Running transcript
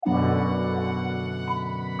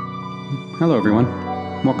Hello, everyone.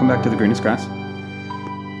 Welcome back to The Greenest Grass.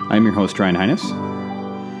 I'm your host, Ryan Highness,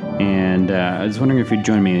 and I was wondering if you'd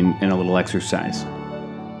join me in a little exercise.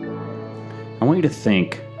 I want you to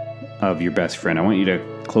think of your best friend. I want you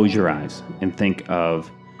to close your eyes and think of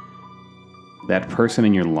that person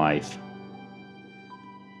in your life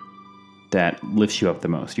that lifts you up the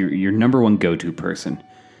most, your number one go-to person.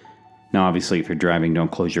 Now, obviously, if you're driving,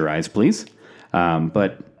 don't close your eyes, please.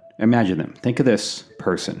 But imagine them. Think of this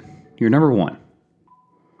person. You're number one.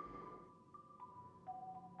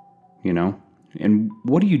 You know? And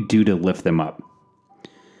what do you do to lift them up?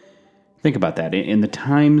 Think about that. In the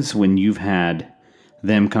times when you've had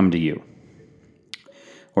them come to you,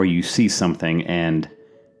 or you see something and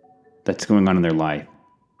that's going on in their life,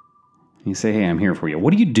 and you say, hey, I'm here for you.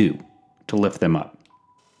 What do you do to lift them up?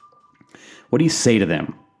 What do you say to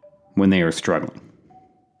them when they are struggling?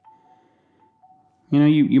 You know,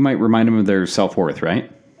 you might remind them of their self-worth,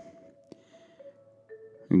 right?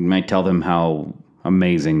 You might tell them how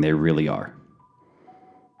amazing they really are,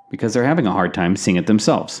 because they're having a hard time seeing it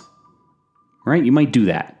themselves, right? You might do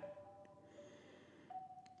that.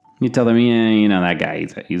 You tell them, yeah, you know, that guy,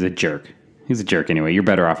 he's a jerk. He's a jerk anyway. You're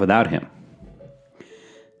better off without him.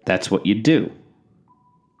 That's what you do.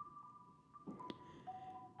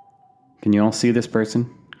 Can you all see this person?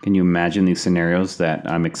 Can you imagine these scenarios that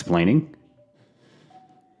I'm explaining?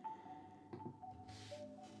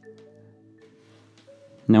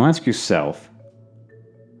 Now ask yourself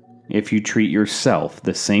if you treat yourself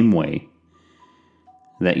the same way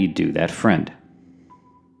that you do that friend.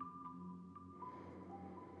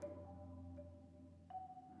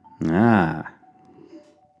 A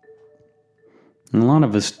lot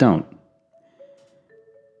of us don't.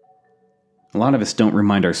 A lot of us don't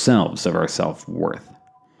remind ourselves of our self-worth.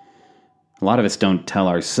 A lot of us don't tell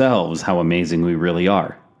ourselves how amazing we really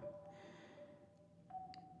are.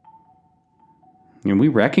 And we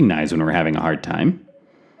recognize when we're having a hard time.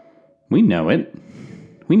 We know it.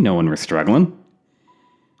 We know when we're struggling.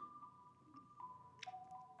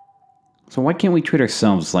 So why can't we treat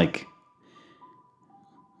ourselves like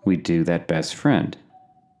we do that best friend?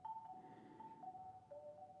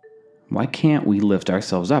 Why can't we lift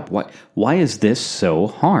ourselves up? Why is this so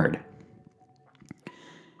hard?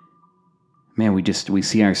 Man, we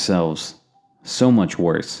see ourselves so much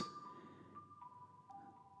worse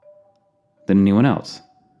than anyone else.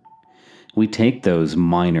 We take those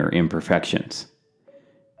minor imperfections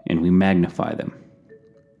and we magnify them.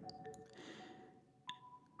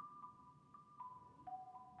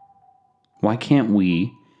 Why can't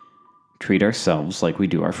we treat ourselves like we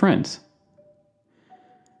do our friends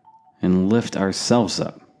and lift ourselves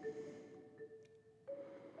up?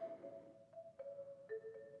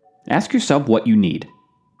 Ask yourself what you need.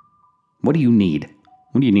 What do you need?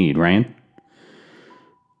 What do you need, Ryan?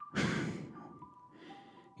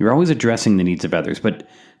 You're always addressing the needs of others, but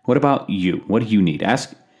what about you? What do you need?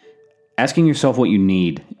 Asking yourself what you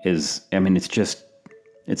need is,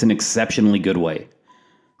 it's an exceptionally good way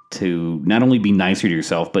to not only be nicer to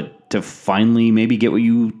yourself, but to finally maybe get what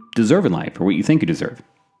you deserve in life or what you think you deserve.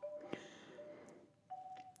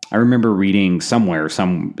 I remember reading somewhere,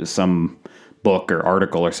 some book or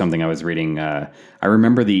article or something I was reading. I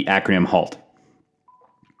remember the acronym HALT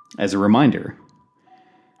as a reminder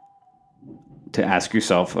to ask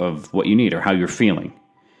yourself of what you need or how you're feeling.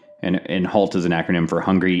 And HALT is an acronym for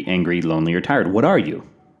hungry, angry, lonely, or tired. What are you?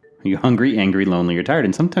 Are you hungry, angry, lonely, or tired?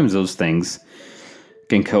 And sometimes those things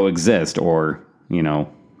can coexist or,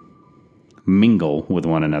 mingle with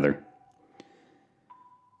one another.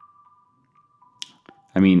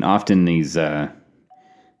 I mean, often these, your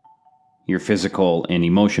physical and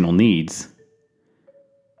emotional needs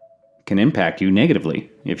can impact you negatively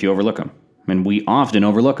if you overlook them. And we often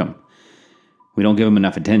overlook them. We don't give them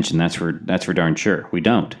enough attention. That's for darn sure. We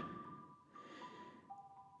don't.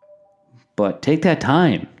 But take that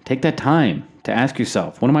time. Take that time to ask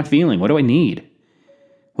yourself, what am I feeling? What do I need?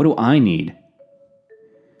 What do I need?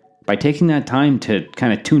 By taking that time to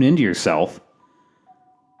kind of tune into yourself,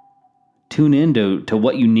 tune into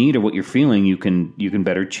what you need or what you're feeling, you can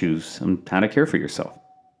better choose how to care for yourself.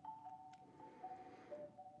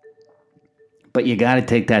 But you got to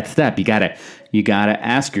take that step. You got to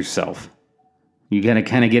ask yourself. You got to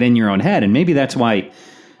kind of get in your own head. And maybe that's why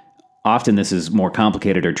often this is more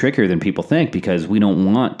complicated or trickier than people think, because we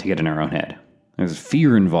don't want to get in our own head. There's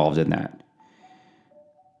fear involved in that.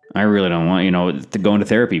 I really don't want, to go into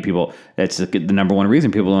therapy. That's the number one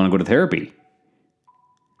reason people don't want to go to therapy.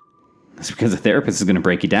 It's because a therapist is going to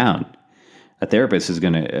break you down. A therapist is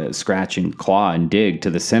going to scratch and claw and dig to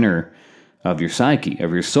the center of your psyche,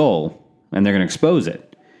 of your soul, and they're going to expose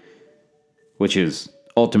it, which is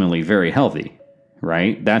ultimately very healthy,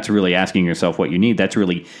 right? That's really asking yourself what you need. That's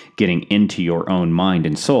really getting into your own mind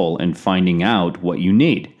and soul and finding out what you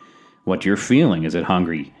need, what you're feeling. Is it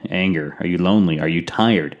hungry, anger? Are you lonely? Are you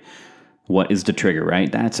tired? What is the trigger,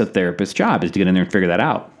 right? That's a therapist's job, is to get in there and figure that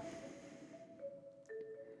out.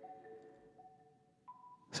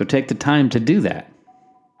 So take the time to do that.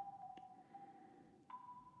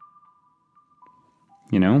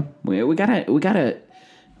 You know, we gotta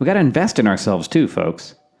invest in ourselves too,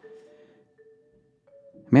 folks.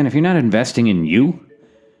 Man, if you're not investing in you,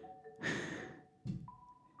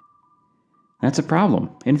 that's a problem.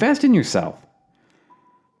 Invest in yourself.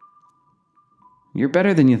 You're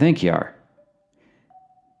better than you think you are.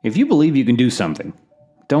 If you believe you can do something,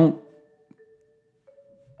 don't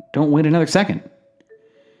wait another second.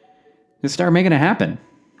 Just start making it happen.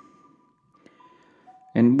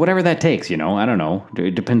 And whatever that takes, I don't know.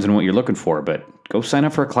 It depends on what you're looking for, but go sign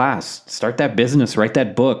up for a class. Start that business, write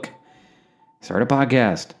that book. Start a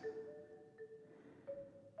podcast.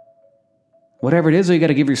 Whatever it is, you got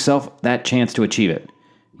to give yourself that chance to achieve it.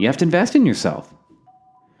 You have to invest in yourself.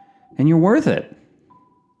 And you're worth it.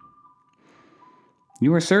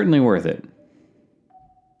 You are certainly worth it.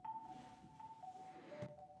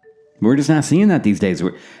 We're just not seeing that these days.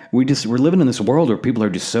 We're living in this world where people are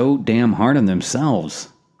just so damn hard on themselves.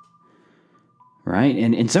 Right?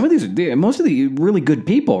 And most of the really good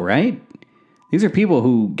people, right? These are people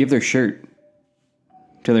who give their shirt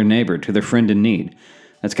to their neighbor, to their friend in need.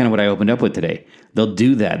 That's kind of what I opened up with today. They'll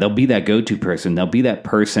do that. They'll be that go-to person. They'll be that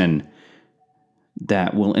person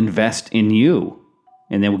that will invest in you.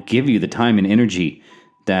 And they will give you the time and energy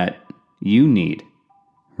that you need.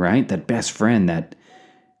 Right? That best friend, that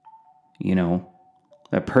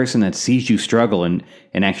person that sees you struggle and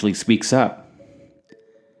actually speaks up.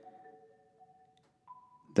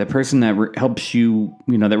 That person that helps you,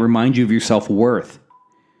 that reminds you of your self-worth.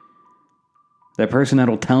 That person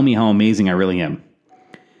that'll tell me how amazing I really am.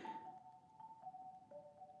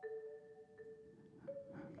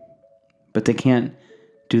 But they can't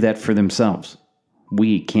do that for themselves.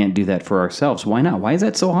 We can't do that for ourselves. Why not? Why is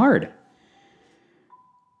that so hard?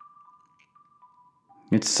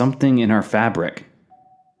 It's something in our fabric.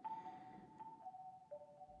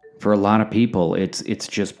 For a lot of people, it's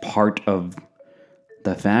just part of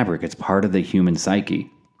the fabric. It's part of the human psyche.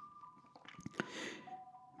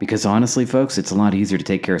 Because honestly, folks, it's a lot easier to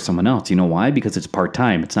take care of someone else. You know why? Because it's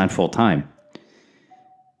part-time. It's not full-time.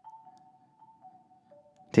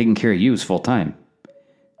 Taking care of you is full-time.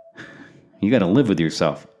 You got to live with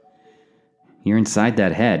yourself. You're inside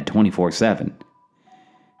that head 24/7.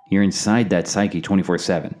 You're inside that psyche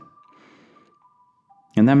 24/7.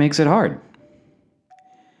 And that makes it hard.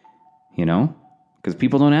 Because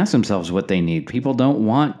people don't ask themselves what they need. People don't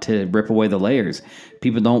want to rip away the layers.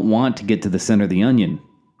 People don't want to get to the center of the onion.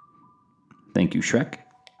 Thank you, Shrek.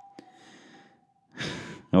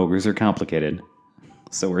 Ogres are complicated.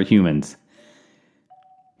 So are humans.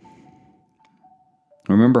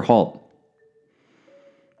 Remember HALT.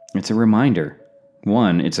 It's a reminder.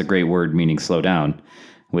 One, it's a great word meaning slow down,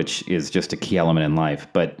 which is just a key element in life.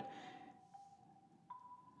 But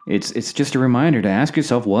it's just a reminder to ask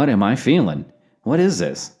yourself, what am I feeling? What is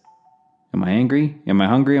this? Am I angry? Am I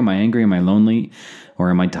hungry? Am I angry? Am I lonely? Or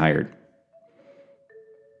am I tired?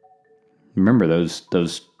 Remember those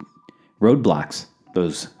roadblocks,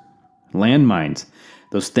 those landmines,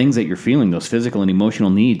 those things that you're feeling, those physical and emotional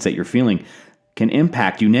needs that you're feeling can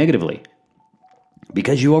impact you negatively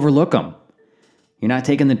because you overlook them. You're not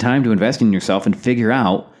taking the time to invest in yourself and figure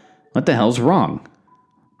out what the hell's wrong.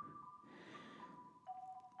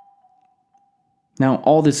 Now,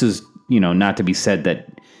 all this is, not to be said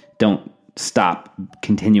that don't stop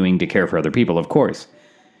continuing to care for other people, of course.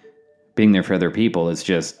 Being there for other people is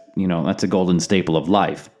just, that's a golden staple of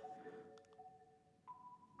life.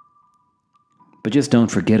 But just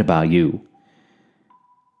don't forget about you.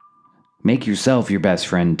 Make yourself your best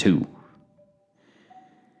friend, too.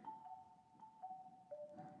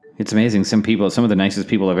 It's amazing. Some of the nicest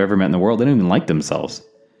people I've ever met in the world, they don't even like themselves.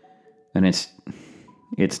 And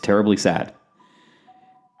it's terribly sad.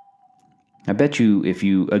 I bet you, if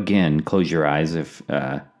you, again, close your eyes,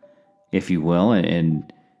 if you will,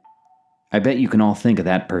 and I bet you can all think of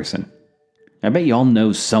that person. I bet you all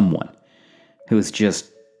know someone who is just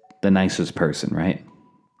the nicest person, right?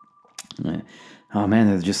 Oh man,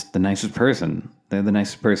 they're just the nicest person. They're the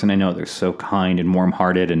nicest person I know. They're so kind and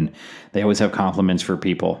warm-hearted, and they always have compliments for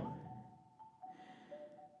people.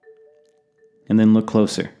 And then look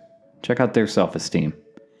closer. Check out their self-esteem.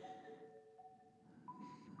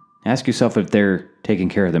 Ask yourself if they're taking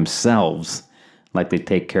care of themselves like they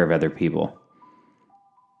take care of other people.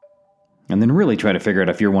 And then really try to figure out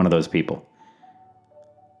if you're one of those people.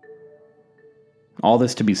 All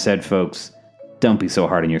this to be said, folks, don't be so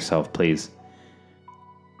hard on yourself, please.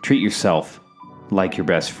 Treat yourself like your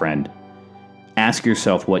best friend. Ask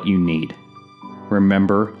yourself what you need.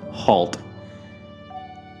 Remember, halt.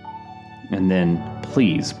 And then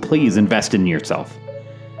please, please invest in yourself.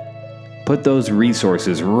 Put those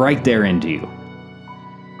resources right there into you.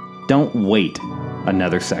 Don't wait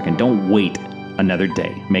another second. Don't wait another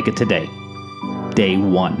day. Make it today. Day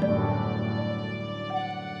one.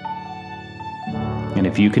 And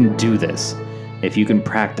if you can do this, if you can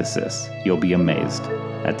practice this, you'll be amazed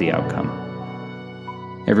at the outcome.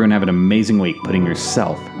 Everyone have an amazing week putting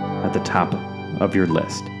yourself at the top of your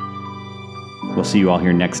list. We'll see you all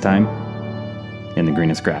here next time in the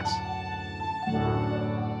greenest grass.